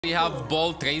We have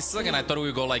Ball Tracer, and I thought we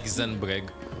would go like Zen Brig.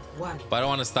 But I don't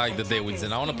want to start the day with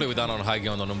Zen. I want to play with Ana on high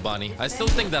ground on Umbani. I still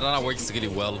think that Ana works really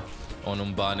well on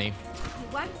Umbani.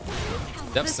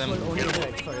 They have Sim.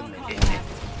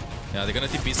 Yeah, they're gonna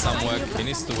TP somewhere. He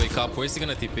needs to wake up. Where's he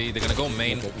gonna TP? They're gonna go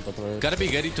main. Gotta be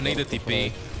ready to nade the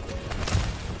TP.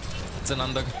 It's an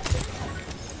under.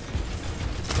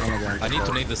 I need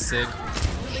to nade the Sig.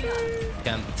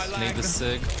 Can't nade the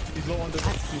Sig.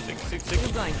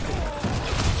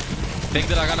 Take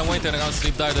the Ragana Winter and I'm gonna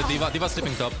sleep there. The Diva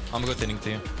sleeping top. I'm rotating to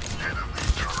you. I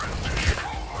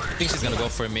think she's gonna go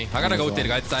for me. I gotta go to the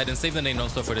right side and save the nade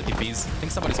non-stop for the TPs. I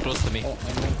think somebody's close to me.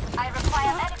 I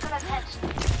require medical attention.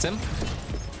 It's him?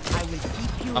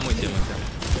 I'm with him.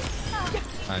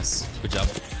 Nice. Good job.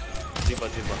 Enemy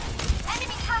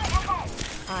turret ahead.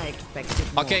 I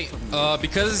expected more Okay, from you.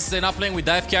 because they're not playing with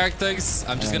dive characters,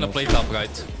 I'm just gonna play top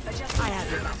right. I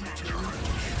have it.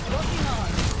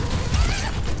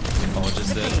 Oh,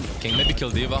 just dead. Can maybe kill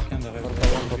Diva.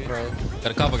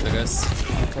 Gotta cover the guys.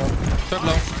 Third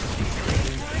low.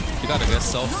 You gotta guess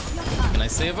self. Can I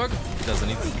save her? Doesn't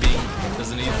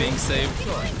need being saved.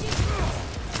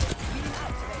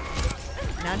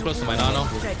 Close to my nano.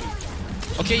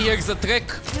 Okay, here's the trick.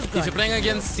 If you're playing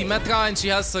against Symmetra and she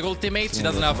has her ultimate, she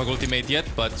doesn't have her ultimate yet,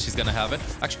 but she's gonna have it.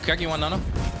 Actually, crack you one nano.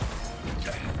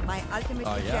 My ultimate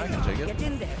is yeah, I can take it. Get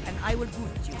in there and I will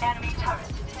boost you. Enemy turret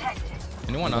detected.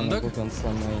 Anyone under?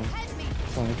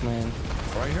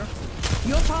 Right here?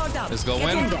 You're powered up. Let's go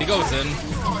Get in. there. He goes in.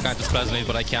 Can't just splash nade,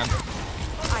 but I can.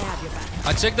 I have your back.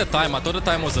 I checked the time. I thought the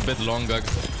time was a bit longer.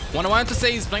 What I wanted to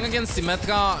say is playing against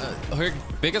Symmetra, her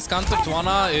biggest counter to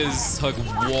Ana is her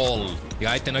wall,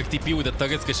 right? And her TP with the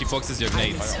turrets because she focuses your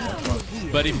nades.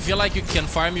 But if you feel like you can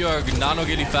farm your nano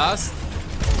really fast,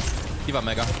 Diva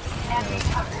Mega.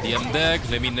 DM deck,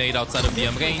 let me nade outside of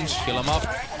DM range, kill him up.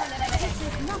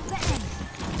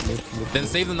 Then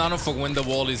save the nano for when the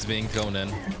wall is being thrown in.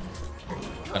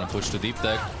 Gonna push to deep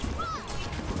deck.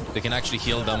 They can actually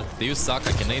heal them. They use suck,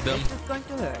 I can nade them. This is going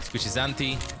to hurt. Which is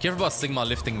anti. Careful about Sigma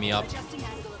lifting me up.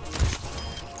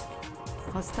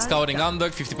 Hostile Scouting down. under,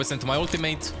 50% to my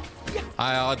ultimate.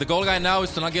 The goal right now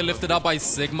is to not get lifted up by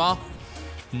Sigma.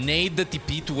 Nade the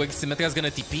TP to where Symmetra is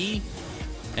gonna TP.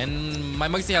 And my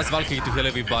Mercy has Valkyrie to heal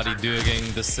everybody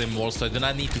during the sim wall, so I do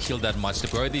not need to heal that much. The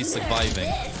priority is surviving.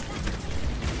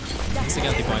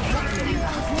 Second point.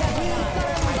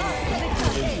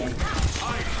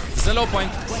 It's a low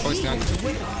point. First gang.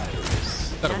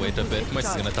 Gotta wait a bit.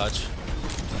 Mercy's gonna touch.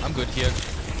 I'm good here.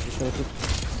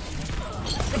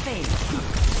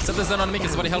 Set the Zen on me. Can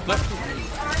somebody help left?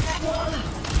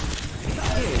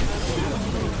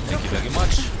 Thank you very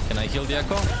much. Can I heal the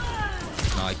Echo?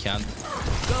 No, I can't.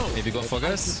 Maybe go for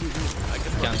this.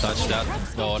 Can't touch that.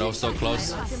 Oh, that was so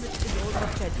close.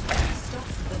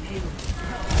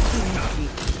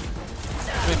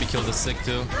 Maybe kill the Sig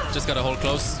too. Just gotta hold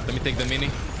close. Let me take the mini.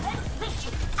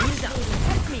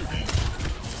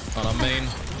 On a main.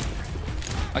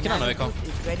 I can Echo.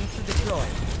 Is ready to deploy.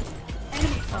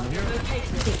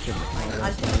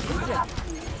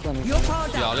 You're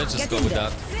powered Yeah, up. let's just Get go in with there.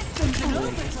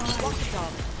 that.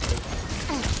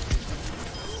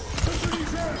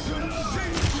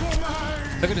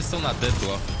 Look at it, still not dead, bro.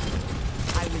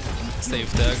 I will keep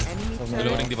Safe tag. enemy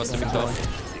Reloading Diva sleeping top.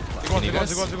 Go on, Can you go on,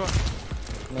 guys? go on,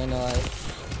 go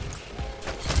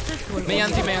on. Me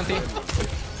anti, me anti.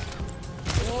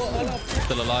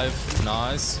 Still alive.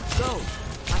 Nice. go.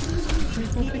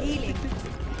 Need healing.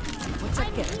 What's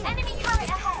up, kid? Enemy turret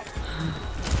ahead.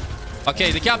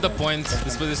 Okay, they capped the point.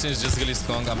 This position is just really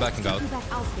strong. I'm backing out.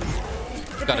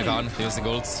 Got a gun. Here's the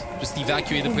golds. Just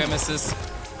evacuate the premises.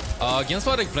 Against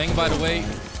what they're playing, by the way,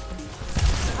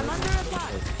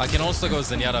 I can also go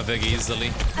Zenyatta very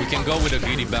easily. We can go with a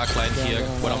greedy backline here,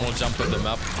 where I'm gonna jump on the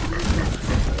map.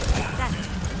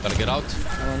 Gotta get out.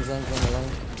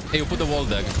 Hey, you put the wall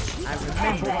there. I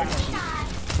remember.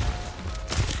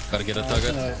 Gotta get a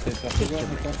target.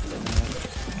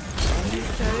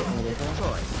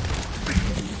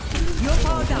 You're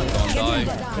powered up. Don't Get in die.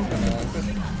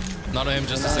 there. None of him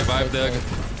just to survive there.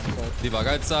 Diva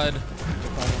right side.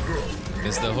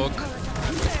 Is the hook.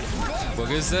 What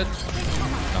is it?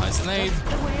 Nice nade.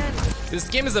 This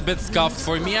game is a bit scuffed.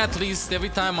 For me at least, every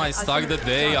time I start the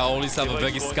day, I always have a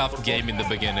very scuffed game in the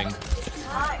beginning.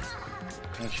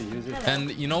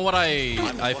 And you know what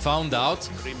I found out?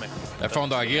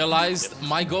 I realized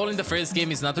my goal in the first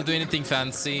game is not to do anything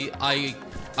fancy. I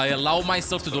allow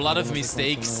myself to do a lot of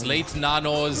mistakes, late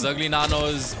nanos, ugly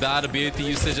nanos, bad ability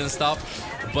usage and stuff.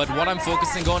 But what I'm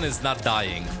focusing on is not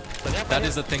dying. That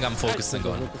is the thing I'm focusing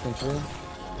on.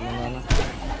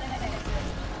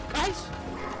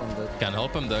 Can't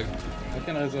help him, Doug. I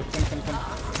can reserve. Come.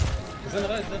 Then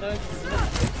right.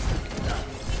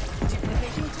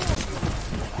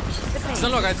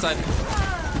 Still on right side.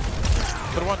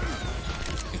 Good one.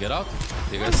 You get out?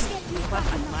 You guys.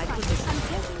 My position.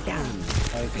 Down.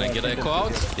 Can I get an echo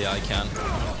out? Yeah, I can.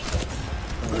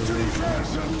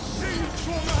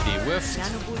 He whiffed.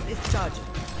 Nano boost is charging.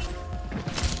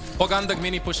 Pogandag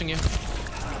mini pushing you.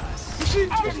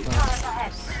 Enemy turret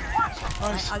ahead.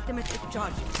 My ultimate is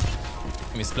charging.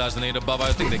 Let me splash the nade above.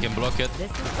 I think they can block it.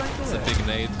 This is going to It's a work. big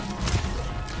nade.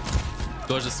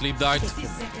 Dodge the sleep dart.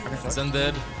 Zen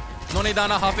dead. No nade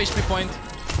Ana, half HP point.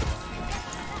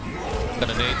 Got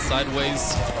a nade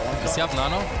sideways. Does he have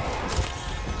nano?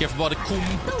 Careful about the kum.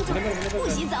 You're going to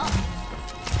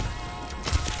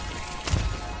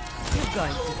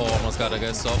Oh, almost got a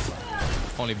guess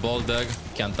off. Only ball dug.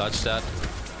 Can't touch that.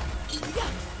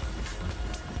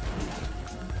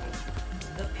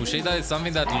 Ushida is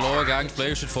something that lower ranked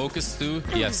players should focus to.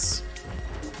 Yes.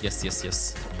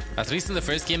 Yes. At least in the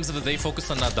first games of the day,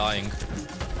 focus on not dying.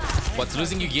 What's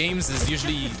losing you games is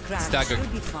usually staggered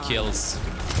kills.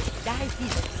 die here.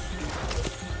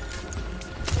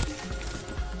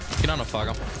 Get on a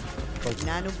Farah.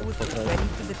 Nano boost is ready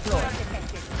to deploy.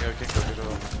 Okay,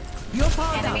 go. You're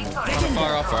far down.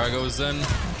 Farah goes in.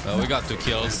 We got 2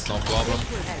 kills, no problem.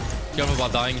 Careful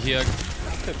about dying here.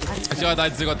 I see I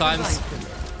died 0 times.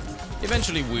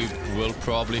 Eventually we will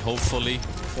probably, hopefully,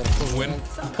 win.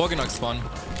 Poganok spawn.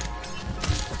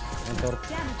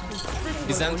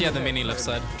 He's empty at the mini left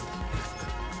side.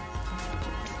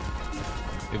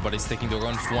 Everybody's taking the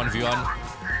run for 1v1.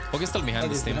 Pog is still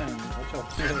behind this team.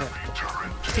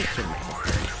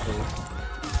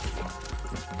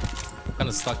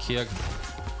 Kinda stuck here.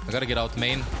 I gotta get out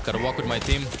main. Gotta walk with my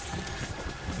team.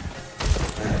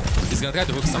 He's gonna try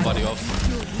to hook somebody off.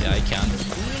 Yeah, I can.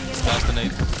 Splash the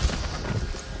nade.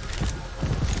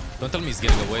 Don't tell me he's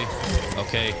getting away.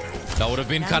 Okay. That would have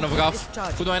been kind of rough.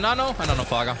 Who do I nano? I nano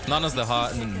Farah. Nana's the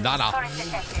Nana.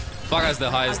 Farah is the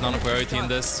highest nano priority in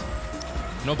this.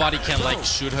 Nobody can like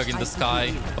shoot her in the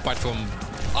sky. Apart from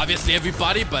obviously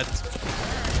everybody, but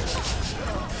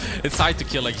it's hard to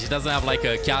kill. Like she doesn't have like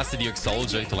a Cassidy or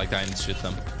Soldier to like try and shoot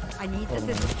them. I need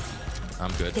assistance.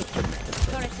 I'm good. Get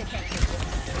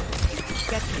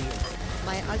to you.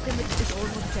 My ultimate is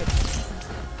almost ready.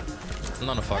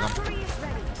 Nano Farah.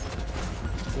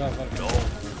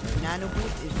 Nano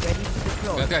boost is ready to I'm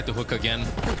deploy. gonna try to hook again.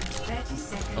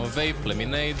 No vape, let me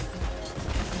nade.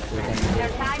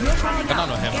 Can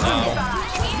nano him now.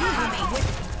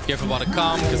 Careful about the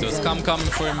calm, because there was calm coming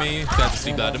for me. Tried to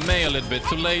sleep out of May a little bit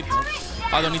too late.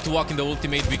 I don't need to walk in the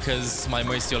ultimate because my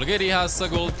Mercy already has a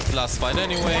gold. Last fight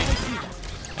anyway.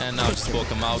 And now just poke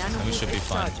him out and we should be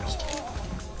fine.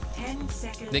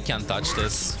 They can't touch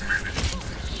this.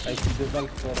 I see the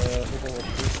bulk for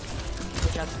Overwatch.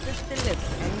 Justice delivered.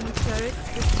 Enemy turret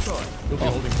destroyed.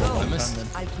 Oh, I missed.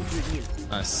 I'll keep you healed.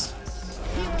 Nice.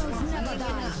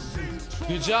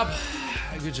 Good job.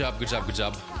 Good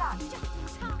job.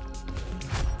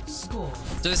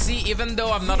 So see, even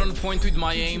though I'm not on point with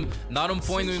my aim, not on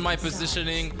point with my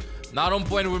positioning, not on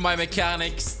point with my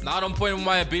mechanics, not on point with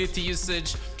my ability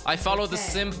usage, I follow the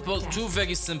two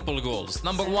very simple goals.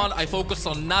 Number 1, I focus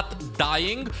on not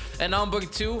dying. And number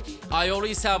 2, I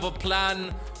always have a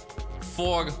plan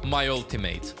for my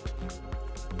ultimate.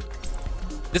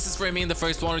 This is for me in the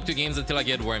first 1 or 2 games until I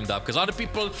get warmed up. Because other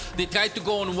people, they try to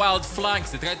go on wild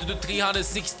flanks. They try to do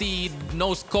 360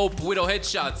 no scope widow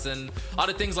headshots and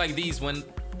other things like these. When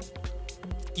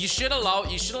you shouldn't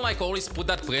like always put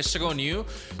that pressure on you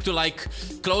to like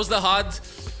close the HUD,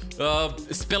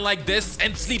 spin like this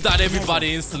and sleep that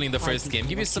everybody instantly in the first game.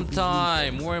 Give you some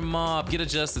time, warm up, get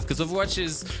adjusted. Because Overwatch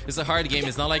is a hard game.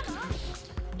 It's not like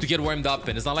to get warmed up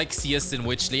in. It's not like CS in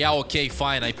which, yeah, okay,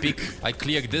 fine, I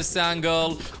clear this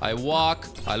angle, I walk,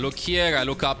 I look here, I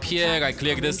look up here, I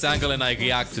clear this angle and I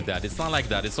react to that. It's not like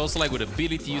that. It's also like with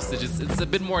ability usage, it's a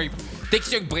bit more,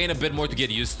 takes your brain a bit more to get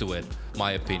used to it,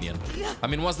 my opinion. I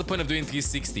mean, what's the point of doing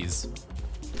 360s?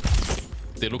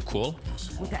 They look cool.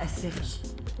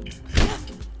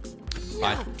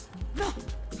 Bye.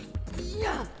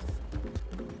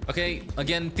 Okay,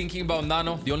 again, thinking about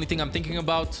Nano, the only thing I'm thinking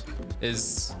about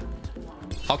is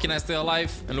how can I stay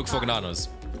alive and look for nanos.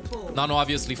 Nano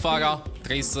obviously Farah,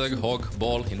 Tracer, Hog,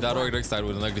 Ball in that order, start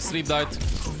with an ugly sleep dart.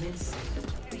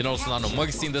 You can also Nano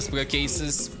Mercy in desperate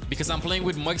cases. Because I'm playing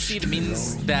with Mercy, it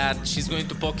means that she's going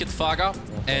to pocket Farah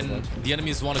and the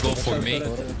enemies want to go for me.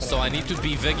 So I need to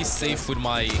be very safe with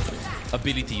my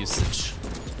ability usage.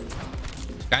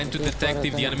 Trying to detect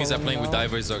if the enemies are playing with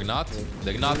divers or not.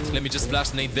 They're not. Let me just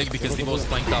splash nade big because Devo was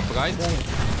playing top right.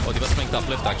 Oh, Devo was playing top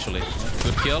left actually.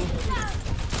 Good kill.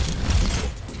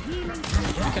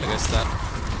 You can guess that.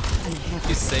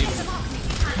 He's safe.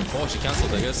 Oh, she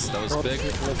cancelled, I guess. That was big.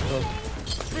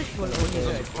 This will only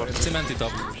hurt. Cement it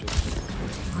up.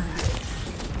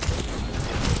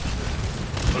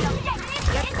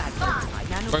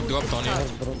 Cork dropped on you.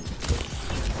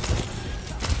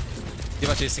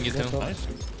 D.Va chasing you too. I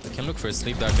can look for a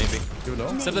sleep dart maybe.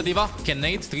 Save the D.Va. Can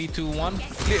nade. 3, 2, 1. I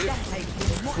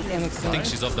think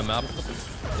she's off the map.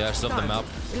 Yeah, she's off the map.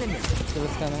 Still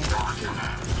scanning.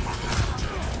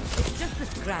 It's just a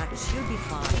scratch. You'll be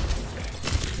fine.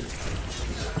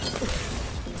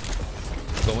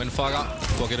 Go in, Farah.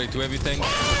 Go get her to everything.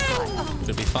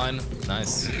 Should be fine.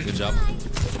 Nice. Good job.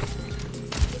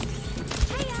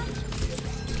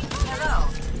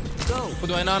 Go. Who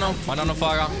do I nano? My nano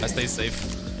Farah. I stay safe.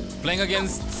 Playing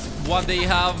against what they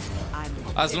have.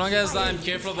 As long as I'm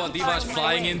careful about D.Va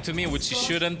flying into me, which she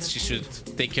shouldn't. She should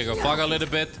take care of Farah a little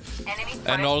bit.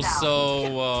 And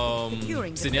also,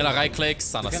 Sinela right clicks,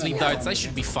 Sana sleep darts. I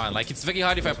should be fine. Like, it's very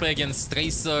hard if I play against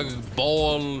Tracer,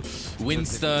 Ball,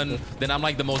 Winston. Then I'm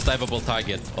like the most diveable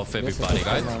target of everybody,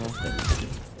 right?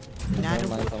 Nano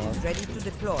ready to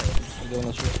deploy.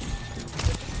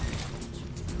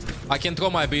 I can throw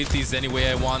my abilities any way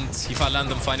I want. If I land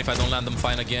them, fine. If I don't land them,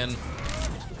 fine again.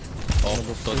 Oh,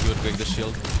 thought you would break the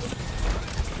shield.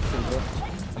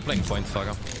 I'm playing point,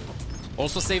 Farah.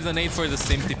 Also save the nade for the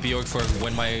same TP or for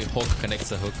when my hook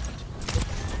connects a hook.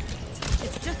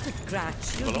 It's just a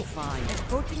scratch. You'll be fine.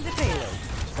 Escorting the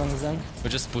payload.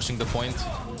 We're just pushing the point.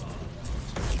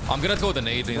 I'm gonna throw the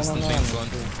nade instantly in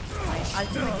front.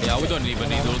 Yeah, we don't even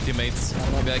need ultimates.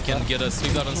 Maybe I can get a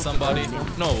sleep dart on somebody.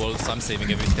 No walls, I'm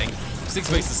saving everything. 6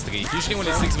 versus 3. Usually when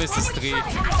it's 6 versus 3,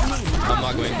 I'm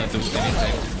not going to do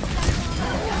anything.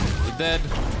 You're dead.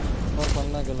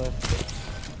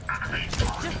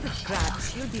 It's just a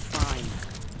scratch. You'll be fine.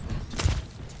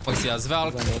 Foxy has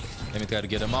Valk. Let me try to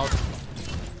get him out.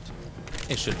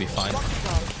 It should be fine.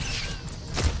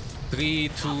 3,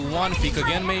 2, 1. Peek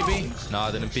again, maybe? No,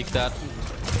 I didn't peek that.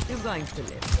 You're going to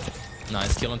live.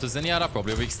 Nice kill onto Zenyatta.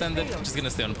 Probably overextended. Just gonna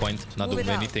stay on point. Not doing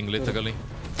anything, literally.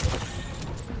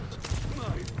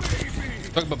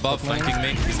 Talk above flanking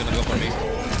me. He's gonna drop on me.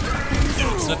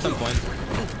 Slept on point.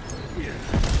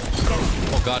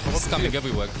 Oh god, he's coming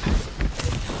everywhere.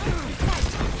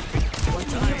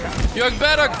 You're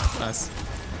better! Nice.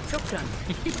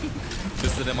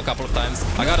 Visited him a couple of times.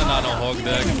 I got a nano hog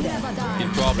there. He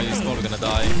probably is probably gonna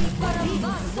die.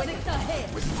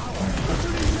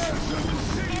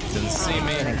 Didn't see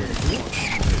me.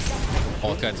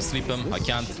 I'll try to sleep him. I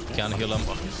can't heal him.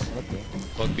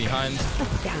 Bug behind.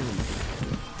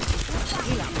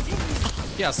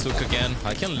 He has hook again.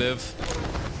 I can live.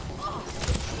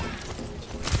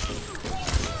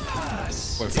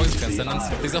 Wait, Fox Transcendence.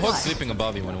 There's a hog sleeping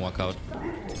above you when you walk out.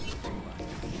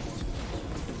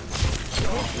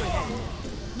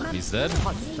 He's dead,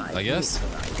 I guess.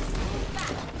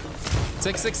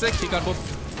 Sick. He got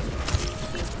hooked.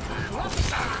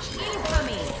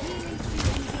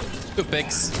 2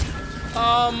 picks.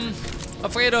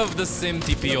 Afraid of the sim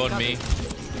TP on me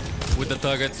with the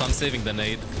turret, so I'm saving the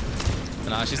nade.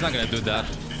 Nah, she's not gonna do that.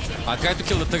 I tried to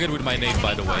kill the turret with my nade,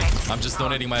 by the way. I'm just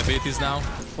donating my abilities now.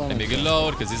 Let me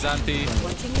reload, because he's anti.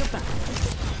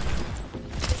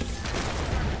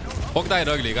 Hawk died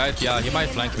early, right? Yeah, he might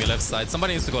flank me left side.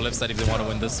 Somebody needs to go left side if they want to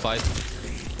win this fight.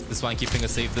 This is why I'm keeping a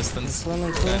safe distance.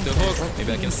 Going to hook.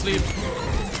 Maybe I can sleep.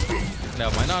 I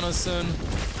have my nano soon.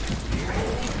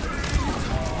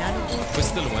 We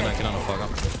still win. I can nano fuck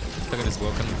up. Target is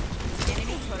broken.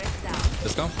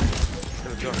 Let's go.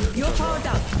 You're powered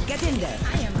up. Get in there.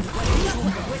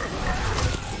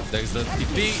 There's the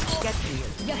TP.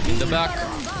 In the back.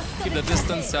 Keep the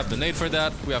distance. Have the nade for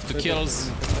that. We have 2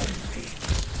 kills.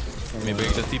 Let me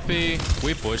break the TP.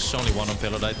 We push. Only 1 on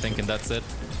payload, I think, and that's it.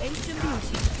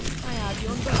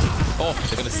 Oh,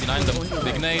 they're gonna C9 them.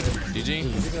 Big nade. GG.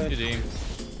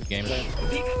 Good game.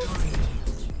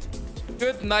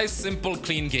 Good, nice, simple,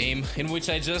 clean game in which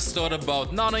I just thought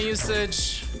about nano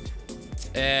usage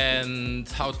and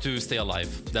how to stay alive.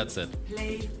 That's it.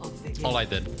 All I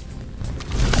did.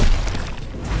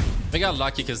 They got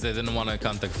lucky because they didn't want to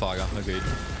contact Farah. Agreed.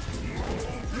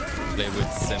 Play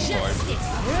with sim board.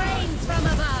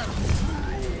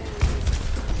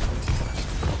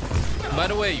 By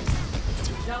the way,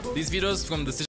 these videos from the